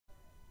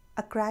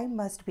A crime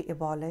must be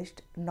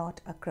abolished, not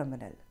a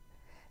criminal.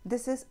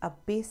 This is a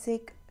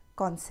basic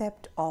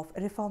concept of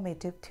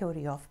reformative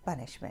theory of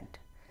punishment.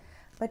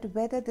 But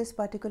whether this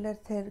particular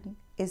thing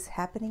is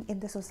happening in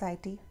the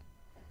society?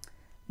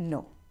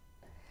 No.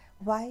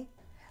 Why?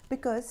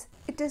 Because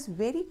it is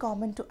very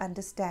common to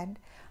understand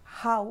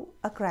how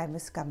a crime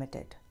is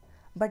committed.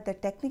 But the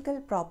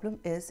technical problem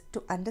is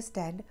to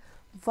understand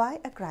why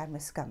a crime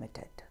is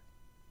committed.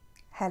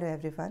 Hello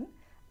everyone,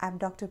 I am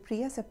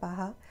Dr.Priya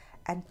Sepaha,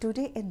 and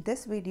today in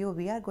this video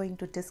we are going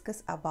to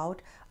discuss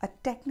about a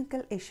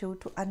technical issue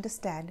to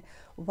understand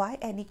why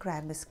any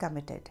crime is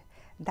committed.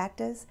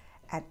 That is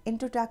an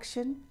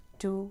introduction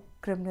to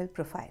criminal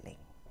profiling.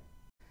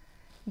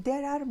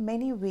 There are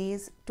many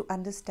ways to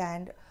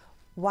understand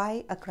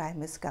why a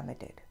crime is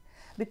committed,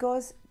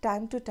 because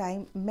time to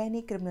time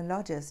many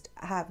criminologists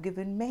have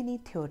given many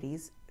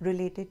theories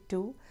related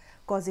to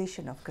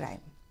causation of crime.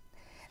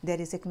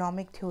 There is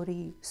economic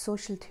theory,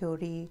 social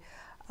theory,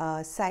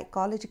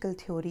 psychological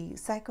theory,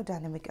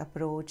 psychodynamic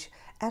approach,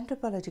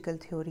 anthropological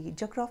theory,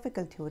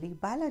 geographical theory,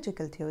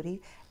 biological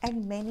theory,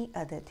 and many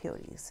other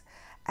theories.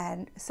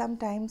 And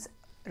sometimes,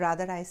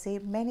 rather I say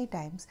many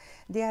times,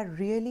 they are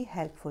really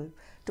helpful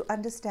to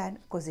understand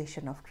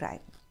causation of crime.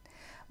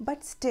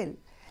 But still,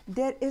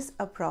 there is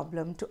a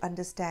problem to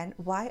understand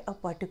why a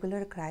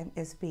particular crime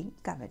is being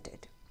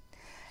committed.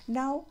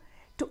 Now,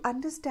 to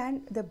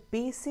understand the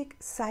basic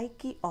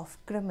psyche of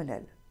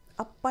criminal,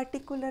 a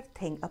particular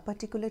thing, a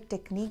particular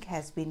technique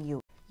has been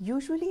used.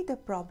 Usually the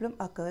problem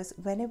occurs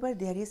whenever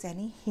there is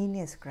any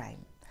heinous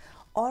crime,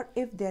 or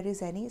if there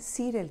is any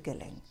serial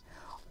killing,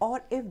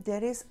 or if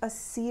there is a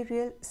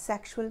serial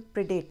sexual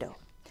predator.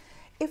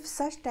 If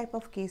such type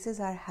of cases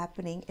are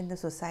happening in the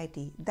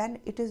society, then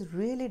it is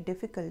really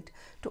difficult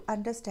to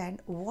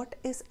understand what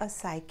is a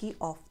psyche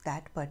of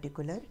that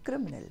particular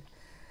criminal.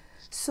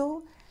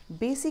 So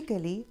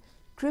basically,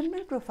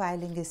 criminal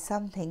profiling is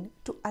something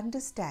to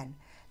understand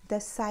the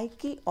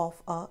psyche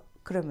of a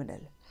criminal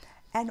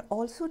and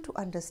also to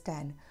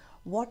understand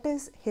what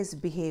is his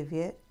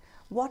behavior,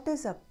 what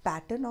is a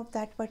pattern of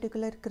that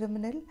particular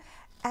criminal,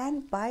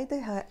 and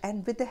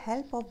with the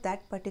help of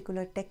that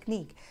particular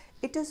technique,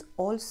 it is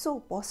also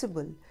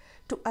possible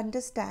to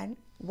understand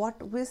what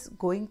is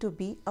going to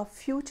be a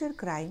future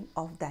crime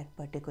of that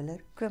particular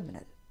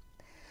criminal.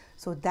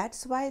 So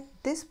that's why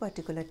this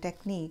particular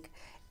technique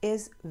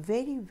is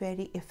very,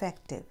 very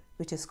effective,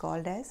 which is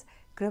called as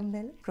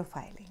criminal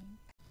profiling.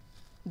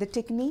 The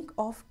technique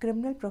of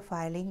criminal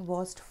profiling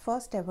was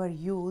first ever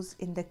used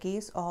in the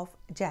case of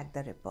Jack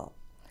the Ripper.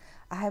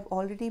 I have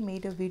already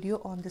made a video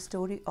on the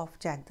story of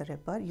Jack the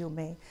Ripper. You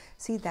may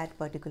see that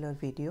particular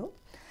video.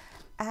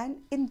 And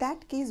in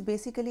that case,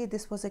 basically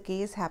this was a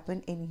case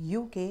happened in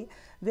UK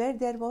where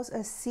there was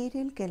a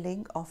serial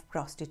killing of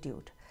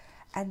prostitute,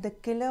 and the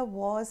killer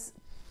was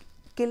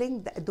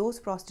killing those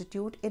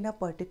prostitutes in a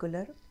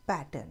particular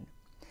pattern.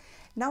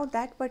 Now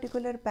that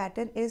particular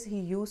pattern is he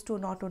used to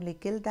not only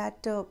kill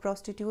that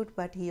prostitute,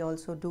 but he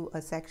also do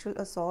a sexual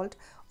assault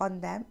on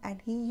them, and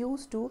he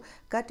used to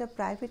cut up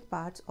private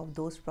parts of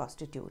those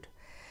prostitutes.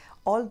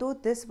 Although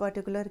this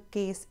particular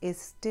case is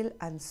still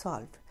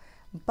unsolved,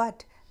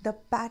 but the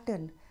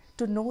pattern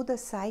to know the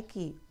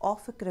psyche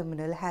of a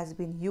criminal has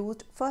been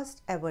used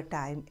first ever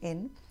time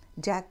in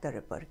Jack the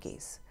Ripper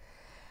case.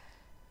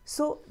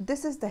 So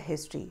this is the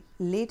history.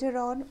 Later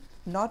on,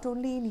 not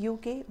only in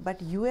UK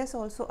but US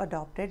also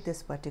adopted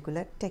this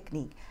particular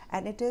technique,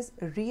 and it is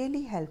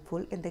really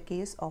helpful in the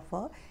case of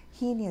a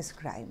heinous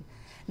crime.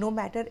 No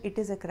matter it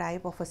is a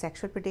crime of a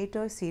sexual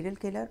predator, serial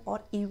killer,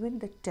 or even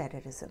the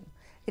terrorism,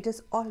 it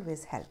is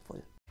always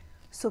helpful.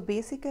 So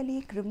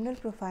basically, criminal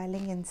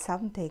profiling is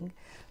something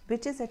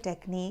which is a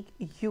technique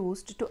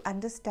used to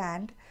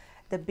understand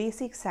the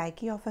basic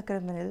psyche of a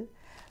criminal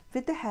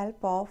with the help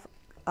of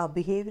a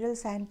behavioral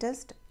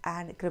scientist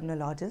and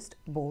criminologist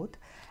both.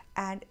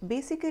 And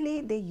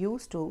basically they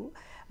used to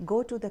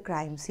go to the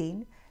crime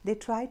scene. They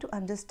try to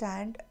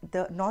understand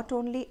not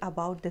only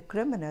about the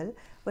criminal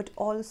but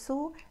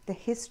also the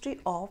history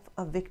of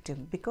a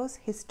victim, because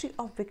history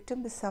of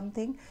victim is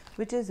something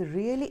which is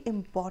really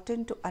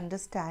important to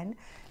understand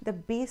the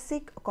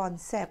basic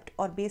concept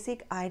or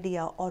basic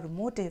idea or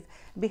motive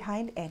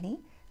behind any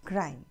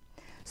crime.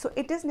 So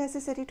it is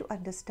necessary to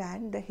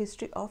understand the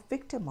history of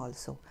victim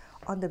also.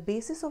 On the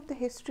basis of the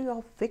history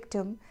of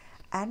victim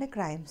and a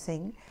crime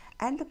scene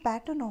and the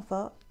pattern of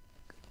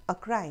a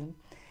crime,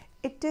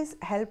 it is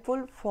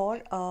helpful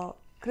for a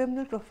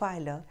criminal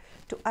profiler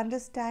to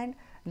understand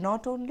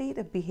not only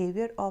the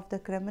behavior of the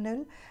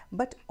criminal,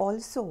 but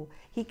also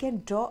he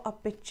can draw a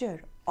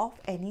picture of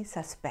any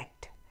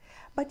suspect.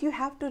 But you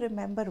have to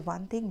remember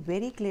one thing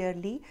very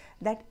clearly,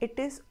 that it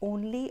is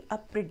only a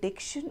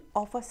prediction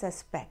of a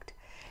suspect.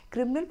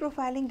 Criminal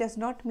profiling does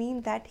not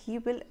mean that he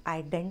will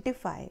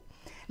identify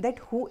that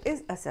who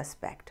is a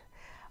suspect.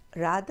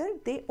 Rather,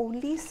 they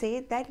only say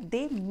that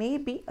they may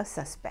be a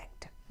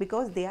suspect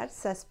because they are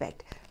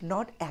suspect,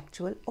 not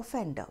actual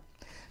offender.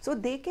 So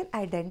they can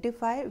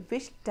identify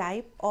which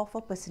type of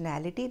a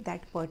personality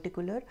that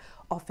particular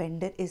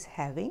offender is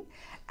having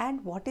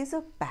and what is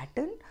a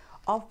pattern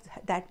of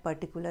that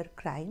particular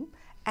crime.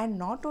 And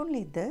not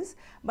only this,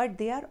 but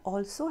they are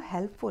also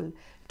helpful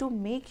to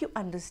make you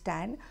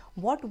understand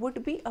what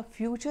would be a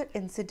future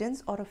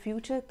incidence or a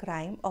future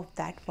crime of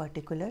that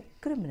particular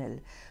criminal.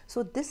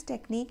 So this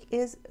technique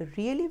is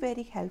really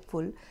very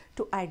helpful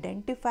to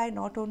identify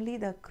not only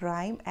the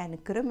crime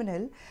and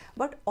criminal,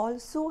 but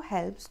also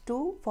helps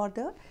for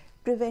the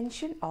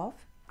prevention of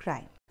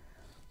crime.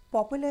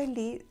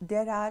 Popularly,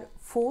 there are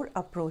 4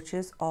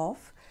 approaches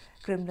of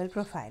criminal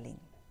profiling.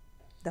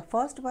 The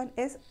first one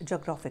is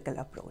geographical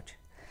approach.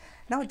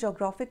 Now,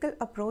 geographical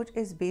approach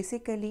is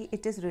basically,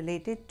 it is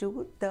related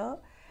to the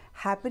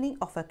happening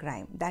of a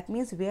crime. That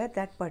means where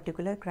that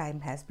particular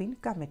crime has been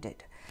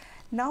committed.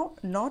 Now,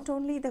 not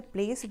only the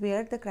place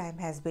where the crime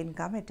has been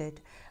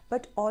committed,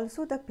 but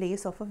also the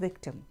place of a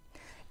victim.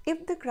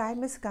 If the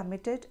crime is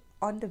committed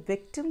on the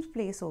victim's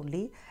place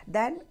only,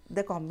 then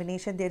there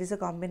is a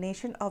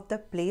combination of the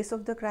place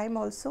of the crime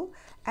also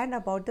and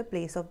about the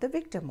place of the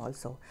victim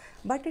also.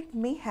 But it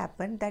may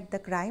happen that the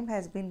crime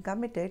has been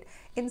committed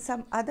in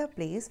some other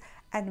place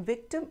and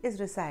victim is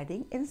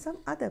residing in some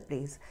other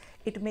place.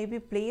 It may be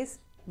place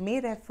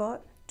may refer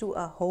to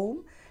a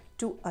home,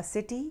 to a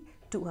city,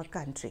 to a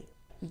country.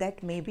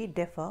 That may be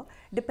differ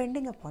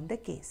depending upon the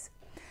case.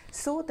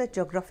 So the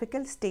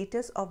geographical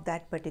status of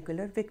that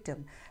particular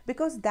victim,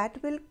 because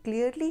that will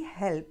clearly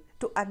help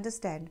to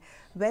understand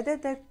whether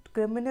the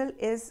criminal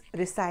is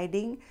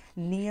residing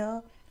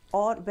near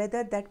or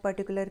whether that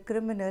particular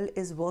criminal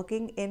is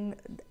working in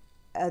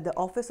the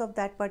office of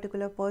that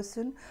particular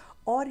person,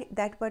 or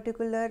that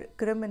particular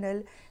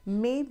criminal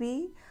may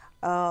be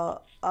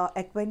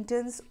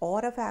acquaintance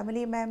or a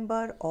family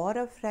member or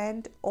a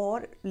friend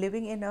or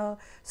living in a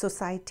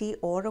society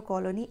or a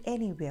colony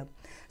anywhere.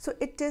 So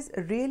it is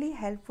really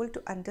helpful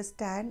to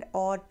understand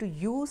or to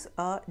use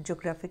a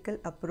geographical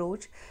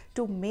approach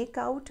to make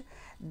out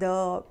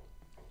the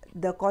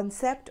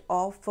concept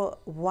of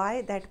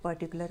why that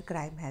particular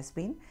crime has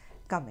been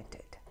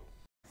committed.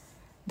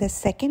 The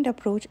second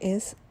approach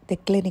is the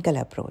clinical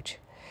approach.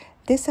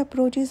 This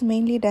approach is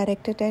mainly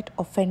directed at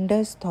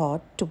offenders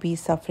thought to be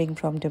suffering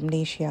from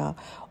dementia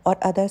or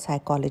other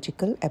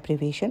psychological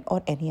aberration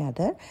or any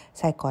other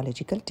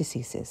psychological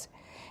diseases.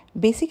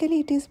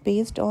 Basically, it is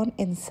based on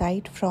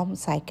insight from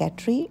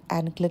psychiatry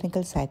and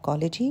clinical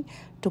psychology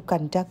to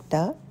conduct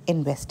the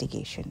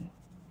investigation.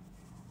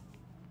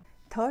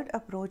 Third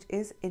approach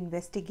is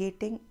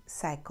investigating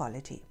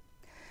psychology.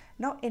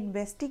 Now,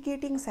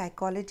 investigating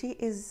psychology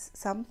is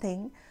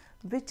something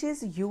which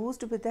is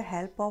used with the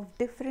help of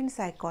different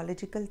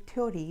psychological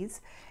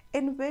theories,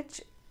 in which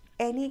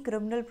any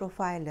criminal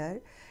profiler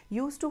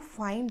used to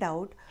find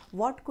out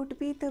what could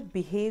be the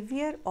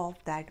behavior of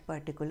that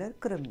particular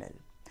criminal.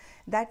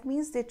 That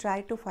means they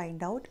try to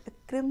find out a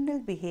criminal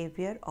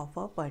behavior of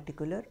a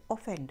particular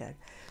offender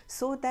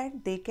so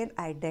that they can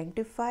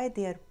identify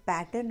their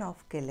pattern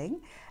of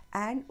killing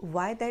and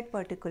why that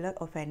particular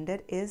offender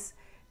is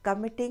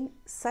committing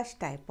such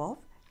type of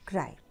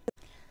crime.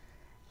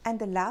 And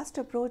the last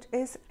approach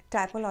is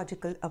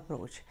typological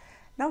approach.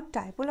 Now,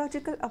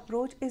 typological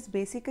approach is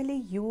basically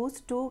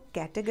used to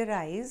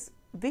categorize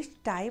which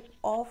type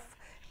of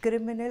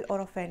criminal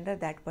or offender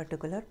that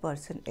particular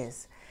person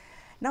is.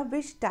 Now,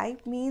 which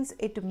type means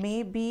it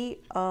may be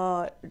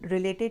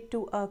related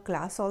to a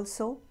class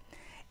also,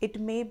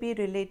 it may be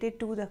related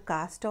to the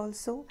caste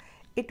also,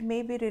 it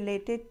may be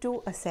related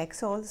to a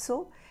sex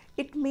also,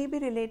 it may be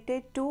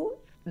related to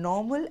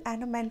normal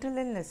and a mental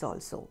illness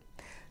also.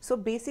 So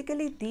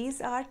basically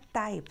these are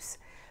types,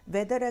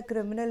 whether a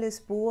criminal is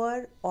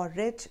poor or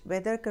rich,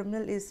 whether a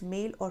criminal is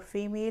male or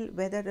female,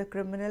 whether a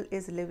criminal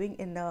is living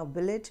in a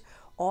village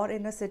or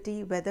in a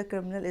city, whether a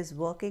criminal is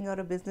working or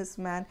a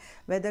businessman,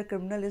 whether a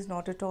criminal is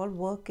not at all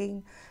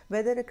working,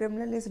 whether a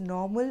criminal is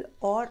normal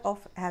or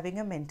of having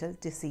a mental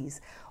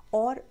disease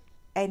or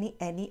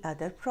any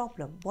other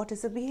problem. What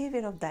is the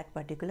behavior of that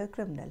particular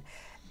criminal?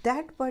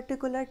 That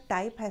particular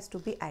type has to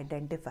be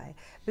identified,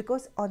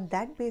 because on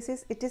that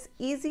basis it is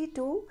easy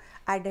to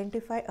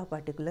identify a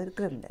particular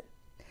criminal.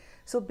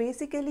 So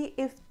basically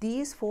if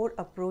these 4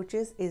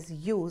 approaches is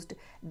used,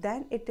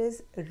 then it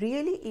is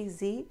really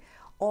easy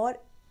or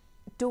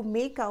to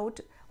make out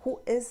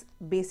who is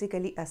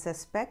basically a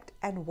suspect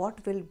and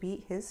what will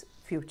be his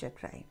future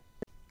crime.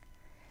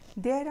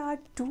 There are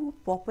 2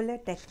 popular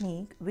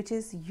techniques which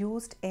is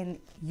used in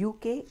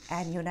UK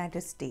and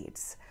United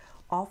States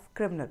of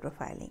criminal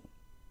profiling.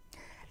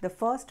 The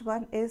first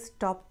one is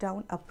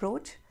top-down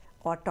approach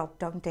or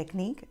top-down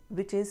technique,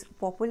 which is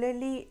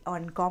popularly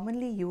and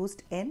commonly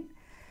used in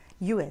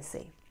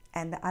USA,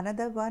 and the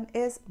another one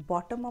is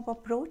bottom-up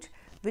approach,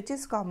 which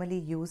is commonly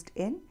used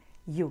in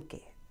UK.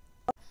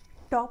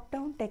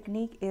 Top-down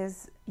technique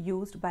is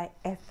used by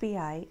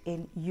FBI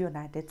in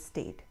United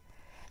States.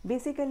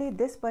 Basically,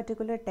 this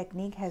particular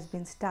technique has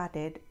been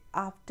started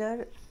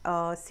after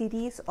a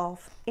series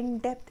of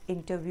in-depth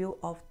interview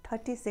of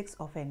 36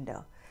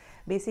 offenders.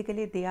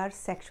 Basically, they are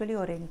sexually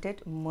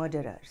oriented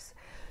murderers.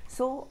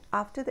 So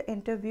after the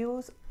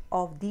interviews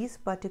of these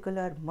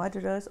particular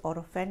murderers or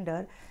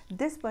offender,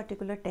 this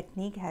particular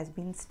technique has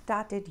been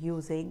started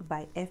using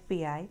by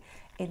FBI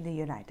in the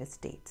United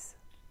States.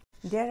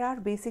 There are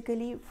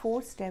basically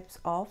 4 steps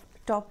of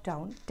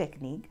top-down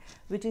technique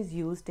which is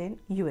used in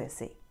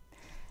USA.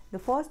 The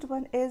first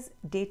one is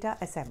data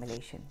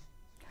assimilation.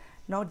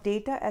 Now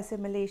data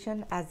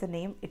assimilation, as the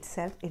name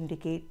itself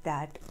indicate,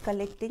 that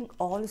collecting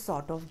all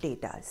sort of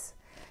datas.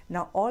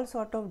 Now all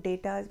sort of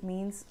data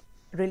means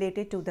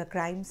related to the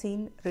crime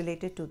scene,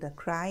 related to the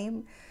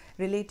crime,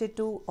 related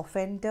to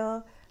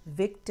offender,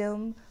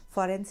 victim,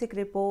 forensic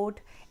report,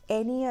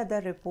 any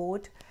other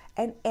report,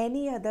 and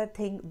any other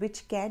thing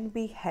which can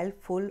be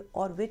helpful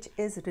or which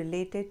is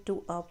related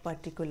to a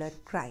particular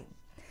crime.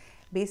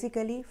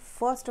 Basically,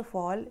 first of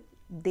all,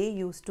 they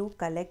used to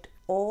collect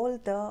all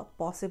the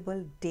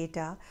possible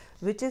data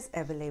which is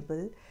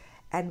available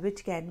and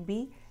which can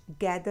be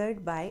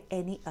gathered by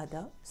any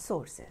other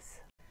sources.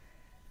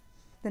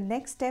 The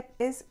next step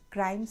is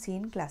crime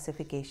scene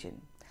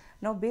classification.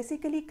 Now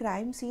basically,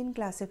 crime scene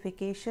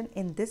classification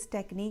in this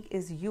technique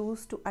is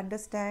used to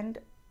understand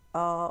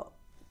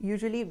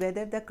usually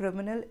whether the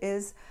criminal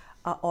is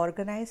an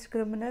organized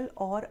criminal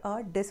or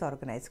a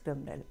disorganized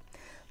criminal,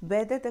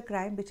 whether the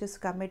crime which is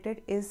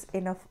committed is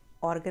in an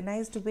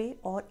organized way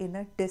or in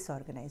a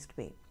disorganized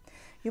way.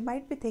 You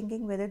might be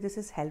thinking whether this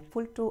is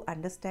helpful to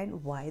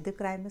understand why the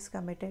crime is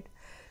committed.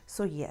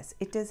 So yes,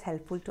 it is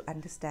helpful to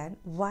understand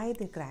why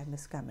the crime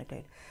is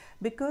committed,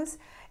 because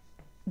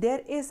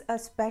there is a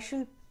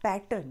special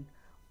pattern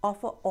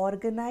of an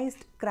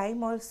organized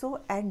crime also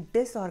and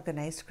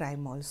disorganized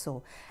crime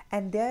also,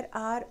 and there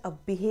are a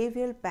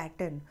behavioral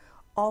pattern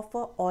of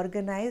an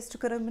organized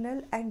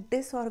criminal and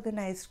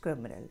disorganized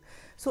criminal.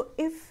 So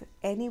if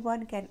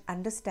anyone can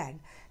understand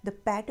the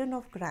pattern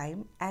of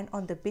crime and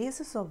on the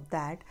basis of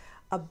that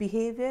a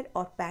behavior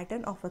or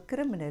pattern of a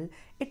criminal,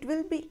 it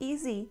will be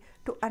easy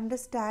to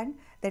understand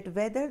that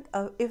whether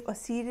if a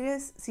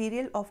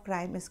serial of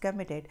crime is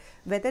committed,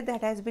 whether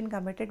that has been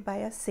committed by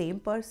a same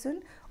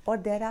person or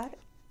there are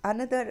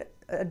another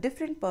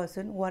different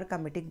person who are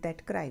committing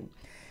that crime.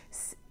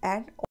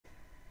 And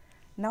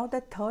now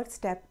the third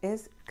step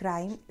is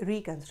crime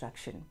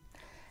reconstruction.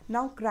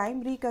 Now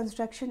crime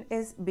reconstruction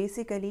is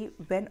basically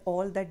when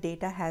all the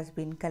data has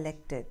been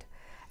collected,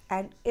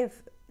 and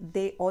if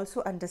they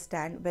also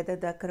understand whether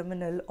the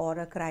criminal or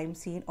a crime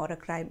scene or a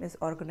crime is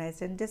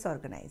organized and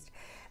disorganized,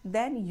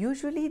 then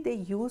usually they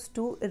used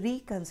to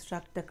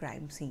reconstruct the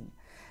crime scene,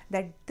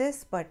 that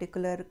this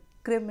particular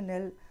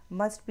criminal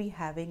must be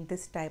having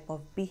this type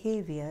of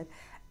behavior,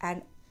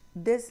 and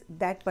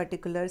that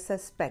particular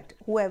suspect,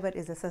 whoever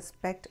is a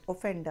suspect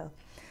offender,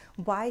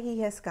 why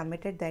he has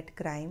committed that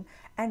crime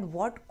and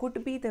what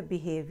could be the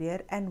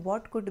behavior and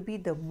what could be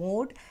the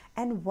mode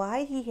and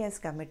why he has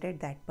committed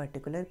that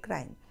particular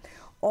crime.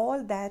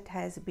 All that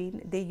has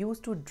been, they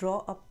used to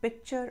draw a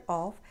picture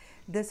of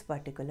this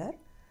particular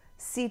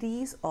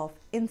series of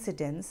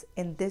incidents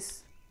in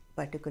this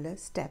particular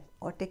step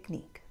or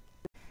technique.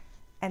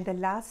 And the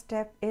last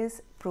step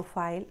is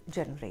profile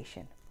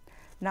generation.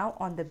 Now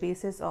on the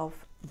basis of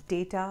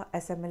data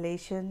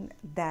assimilation,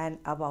 then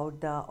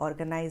about the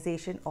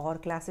organization or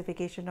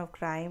classification of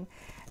crime,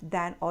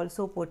 then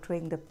also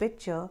portraying the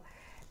picture,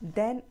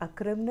 then a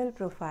criminal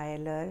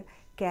profiler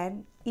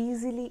can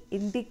easily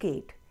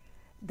indicate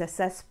the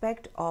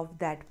suspect of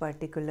that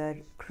particular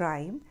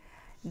crime,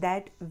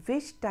 that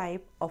which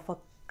type of a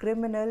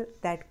criminal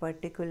that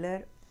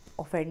particular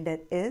offender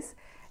is.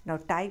 Now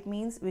type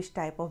means which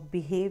type of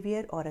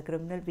behavior or a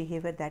criminal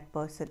behavior that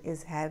person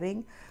is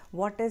having,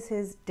 what is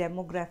his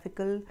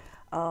demographical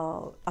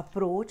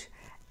approach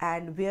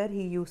and where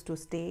he used to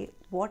stay,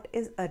 what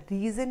is a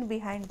reason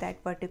behind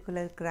that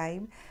particular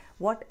crime,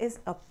 what is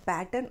a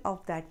pattern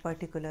of that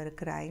particular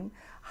crime,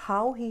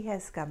 how he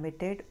has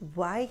committed,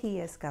 why he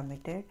has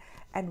committed,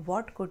 and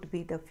what could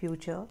be the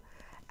future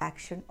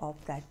action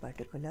of that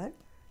particular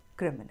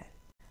criminal.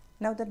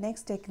 Now the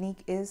next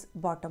technique is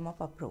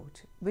bottom-up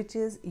approach, which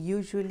is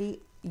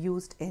usually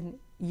used in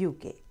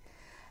UK.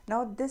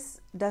 Now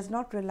this does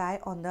not rely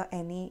on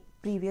any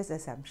previous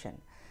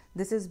assumption.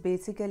 This is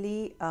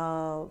basically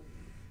on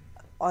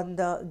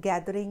the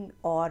gathering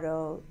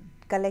or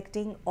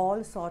collecting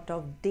all sort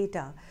of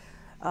data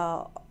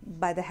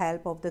by the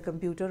help of the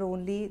computer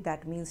only,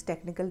 that means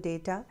technical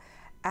data,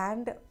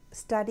 and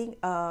studying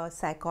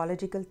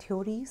psychological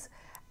theories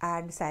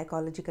and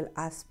psychological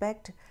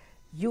aspect,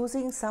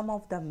 using some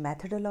of the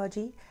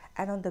methodology,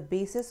 and on the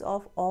basis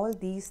of all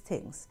these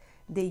things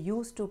they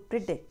used to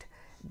predict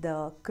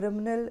the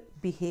criminal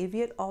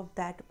behavior of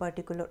that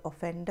particular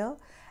offender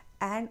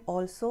and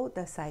also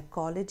the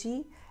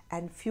psychology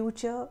and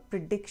future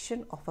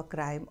prediction of a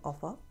crime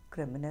of a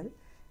criminal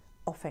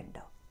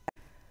offender.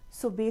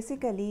 So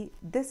basically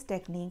this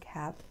technique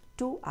have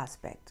two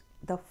aspects.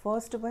 The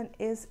first one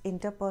is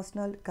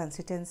interpersonal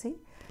consistency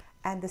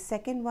and the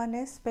second one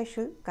is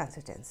special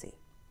consistency.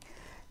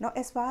 Now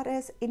as far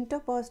as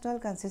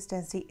interpersonal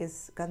consistency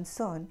is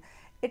concerned,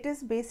 it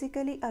is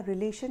basically a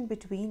relation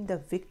between the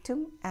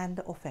victim and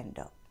the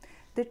offender.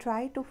 They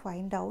try to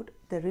find out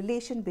the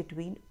relation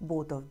between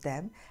both of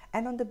them,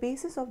 and on the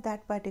basis of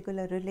that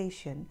particular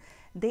relation,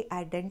 they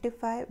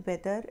identify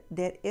whether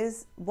there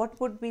is what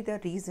would be the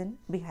reason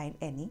behind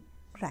any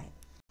crime.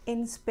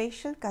 In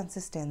spatial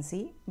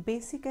consistency,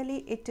 basically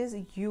it is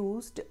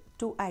used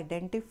to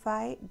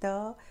identify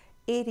the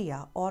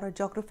area or a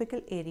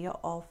geographical area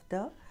of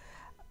the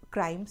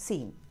crime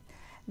scene.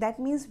 That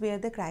means where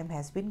the crime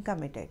has been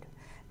committed.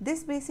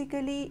 This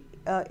basically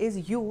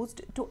is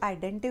used to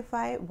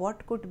identify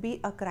what could be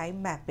a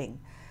crime mapping,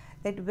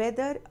 that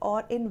whether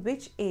or in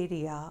which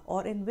area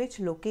or in which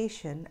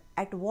location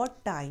at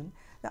what time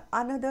the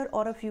another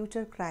or a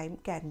future crime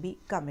can be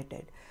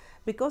committed.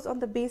 Because on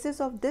the basis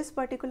of this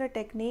particular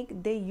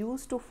technique, they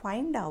used to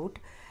find out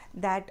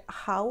that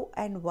how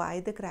and why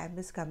the crime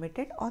is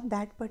committed on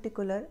that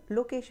particular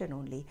location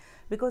only,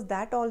 because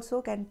that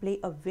also can play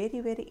a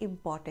very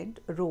important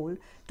role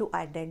to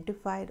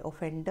identify the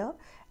offender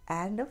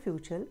and a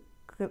future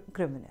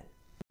criminal.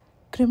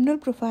 Criminal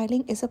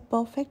profiling is a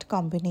perfect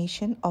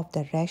combination of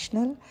the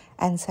rational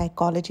and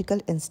psychological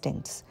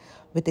instincts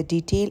with the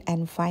detail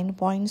and fine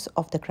points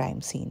of the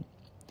crime scene.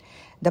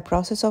 The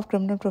process of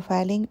criminal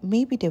profiling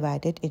may be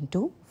divided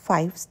into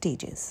 5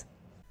 stages.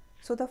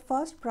 So the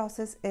first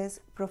process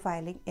is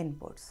profiling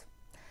inputs.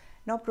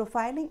 Now,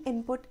 profiling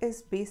input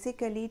is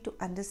basically to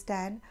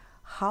understand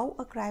how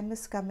a crime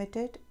is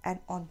committed, and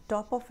on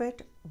top of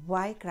it,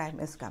 why crime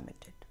is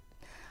committed,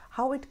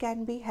 how it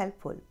can be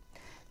helpful.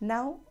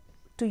 Now,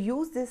 to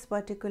use this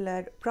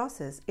particular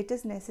process, it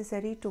is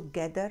necessary to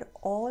gather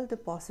all the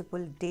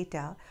possible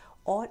data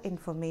or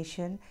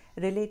information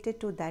related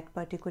to that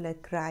particular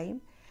crime,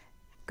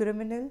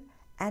 criminal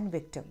and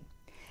victim.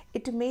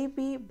 It may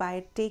be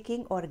by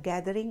taking or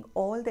gathering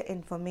all the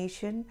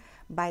information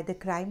by the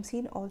crime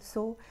scene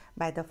also,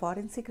 by the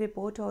forensic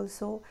report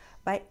also,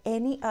 by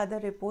any other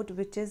report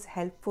which is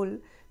helpful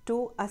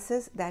to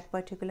assess that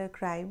particular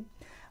crime,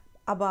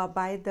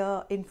 by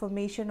the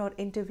information or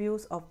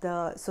interviews of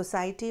the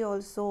society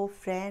also,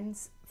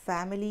 friends,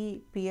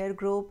 family, peer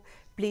group,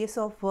 place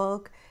of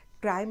work,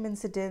 crime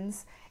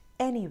incidents,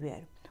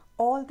 anywhere.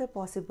 All the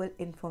possible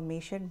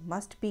information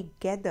must be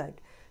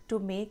gathered to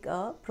make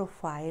a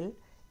profile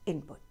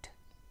input.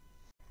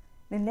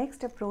 The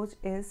next approach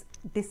is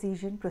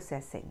decision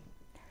processing.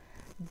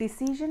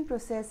 Decision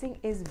processing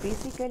is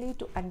basically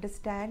to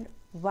understand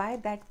why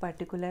that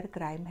particular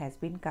crime has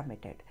been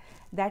committed.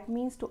 That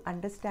means to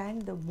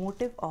understand the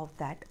motive of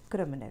that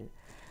criminal,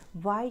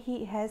 why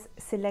he has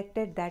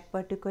selected that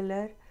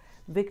particular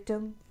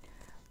victim,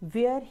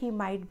 where he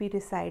might be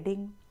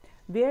residing,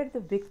 where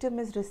the victim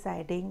is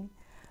residing,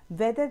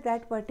 whether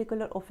that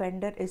particular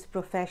offender is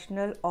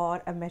professional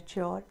or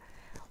amateur,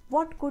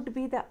 what could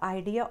be the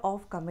idea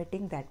of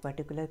committing that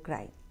particular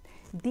crime.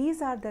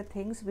 These are the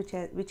things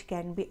which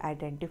can be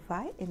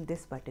identified in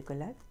this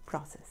particular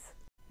process.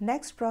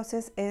 Next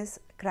process is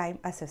crime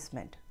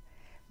assessment.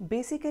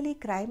 Basically,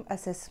 crime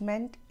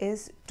assessment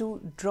is to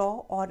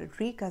draw or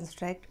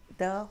reconstruct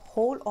the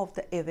whole of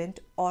the event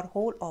or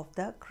whole of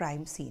the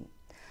crime scene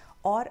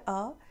or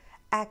a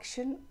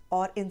action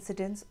or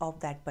incidents of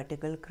that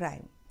particular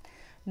crime.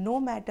 No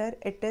matter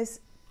it is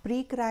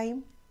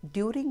pre-crime,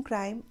 during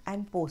crime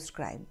and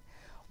post-crime.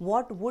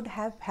 What would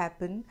have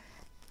happened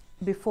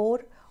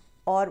before,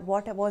 or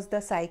what was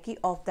the psyche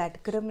of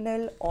that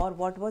criminal, or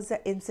what was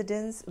the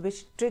incidents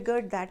which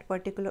triggered that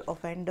particular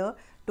offender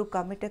to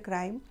commit a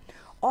crime,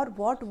 or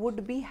what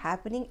would be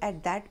happening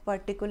at that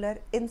particular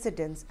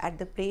incidents at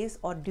the place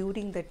or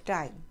during the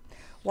time,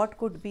 what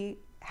could be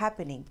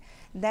happening,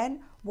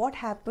 then what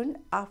happened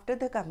after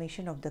the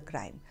commission of the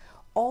crime.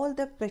 All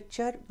the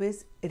picture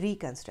was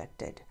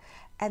reconstructed,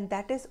 and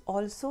that is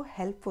also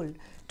helpful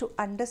to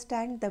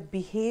understand the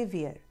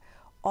behavior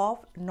of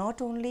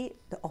not only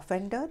the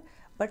offender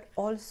but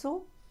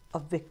also a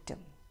victim.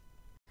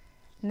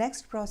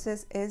 Next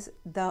process is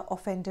the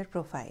offender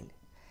profile.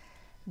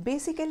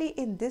 Basically,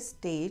 in this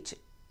stage,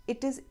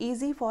 it is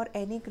easy for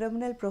any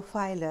criminal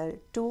profiler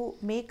to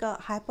make a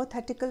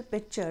hypothetical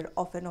picture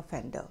of an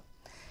offender.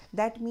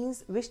 That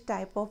means which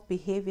type of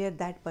behavior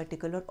that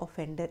particular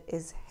offender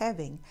is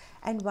having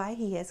and why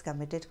he has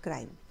committed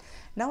crime.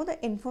 Now,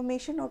 the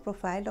information or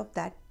profile of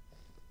that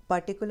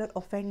particular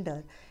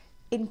offender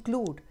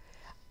include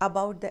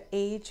about the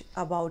age,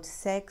 about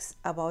sex,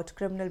 about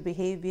criminal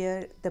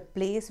behavior, the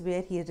place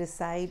where he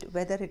resides,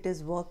 whether it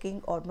is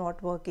working or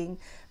not working,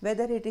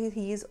 whether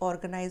he is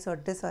organized or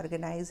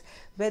disorganized,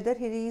 whether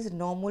he is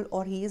normal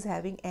or he is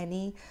having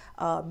any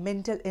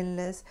mental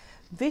illness,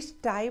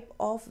 which type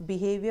of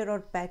behavior or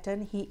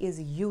pattern he is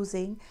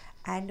using,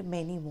 and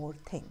many more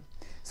things.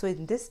 So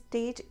in this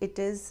stage, it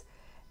is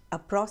a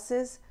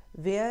process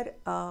where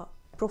a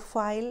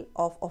profile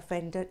of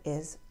offender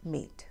is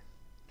made.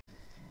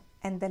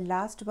 And the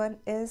last one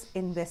is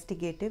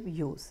investigative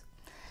use.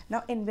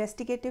 Now,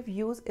 investigative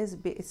use is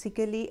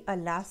basically a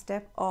last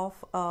step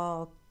of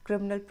a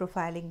criminal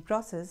profiling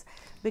process,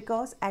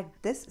 because at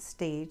this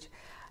stage,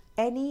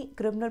 any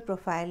criminal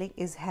profiling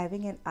is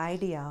having an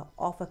idea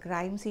of a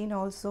crime scene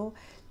also,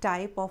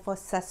 type of a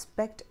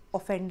suspect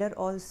offender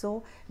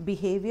also,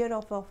 behavior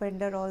of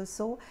offender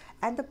also,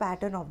 and the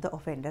pattern of the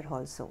offender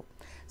also.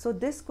 So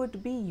this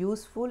could be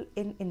useful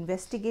in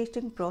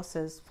investigation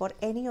process for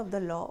any of the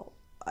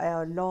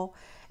law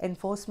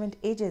enforcement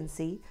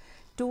agency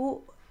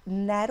to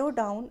narrow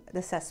down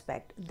the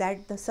suspect,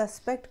 that the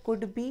suspect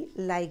could be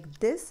like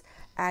this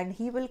and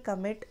he will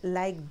commit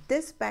like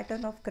this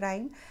pattern of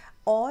crime,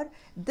 or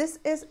this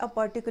is a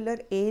particular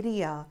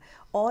area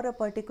or a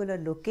particular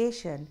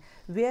location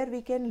where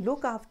we can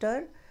look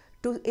after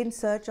to in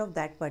search of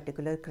that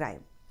particular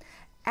crime.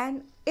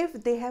 And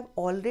if they have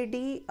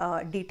already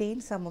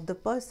detained some of the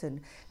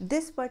person,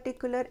 this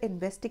particular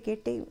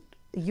investigative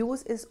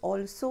use is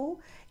also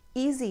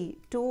easy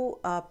to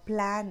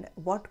plan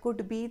what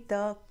could be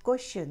the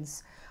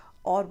questions,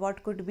 or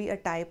what could be a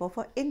type of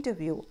an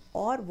interview,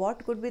 or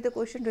what could be the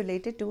question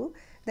related to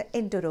the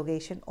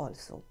interrogation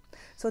also.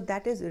 So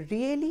that is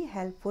really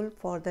helpful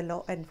for the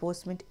law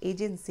enforcement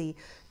agency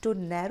to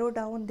narrow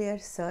down their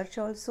search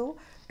also,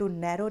 to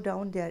narrow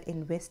down their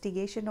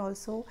investigation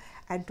also,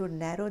 and to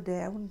narrow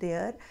down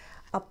their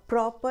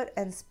proper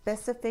and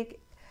specific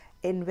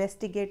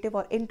investigative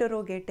or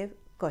interrogative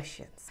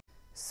questions.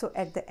 So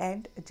at the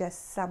end,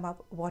 just sum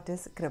up what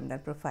is criminal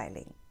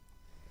profiling.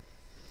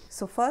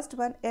 So first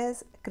one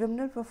is,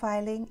 criminal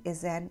profiling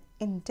is an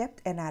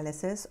in-depth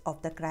analysis of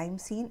the crime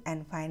scene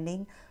and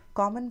finding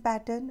common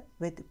pattern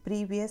with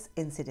previous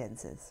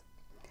incidences.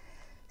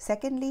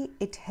 Secondly,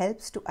 it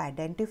helps to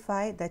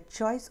identify the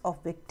choice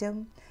of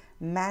victim,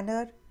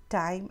 manner,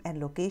 time and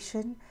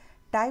location,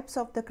 types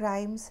of the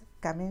crimes,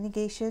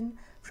 communication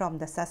from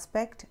the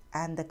suspect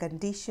and the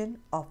condition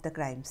of the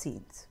crime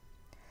scenes.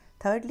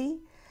 Thirdly,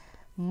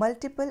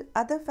 multiple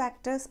other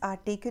factors are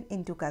taken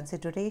into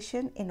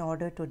consideration in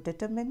order to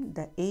determine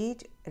the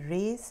age,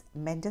 race,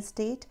 mental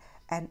state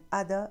and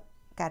other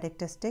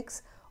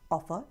characteristics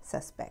of a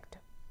suspect.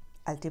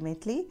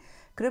 Ultimately,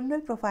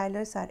 criminal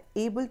profilers are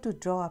able to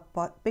draw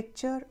a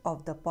picture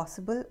of the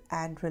possible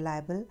and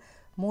reliable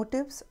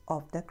motives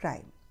of the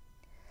crime.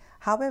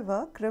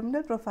 However,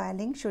 criminal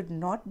profiling should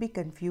not be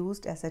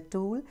confused as a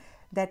tool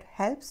that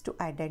helps to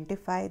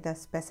identify the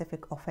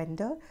specific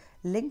offender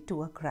linked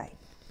to a crime.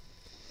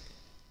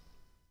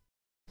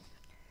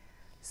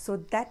 So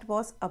that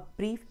was a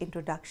brief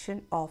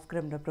introduction of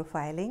criminal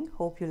profiling.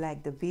 Hope you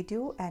like the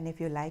video, and if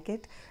you like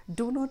it,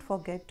 do not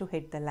forget to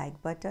hit the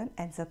like button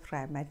and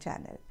subscribe my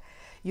channel.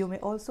 You may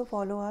also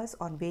follow us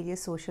on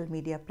various social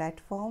media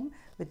platforms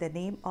with the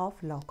name of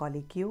Law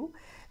Colleague U.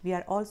 We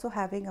are also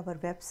having our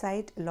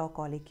website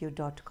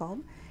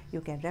lawcolleagueu.com. You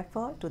can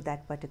refer to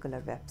that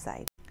particular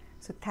website.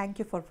 So thank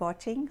you for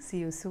watching. See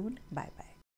you soon. Bye bye.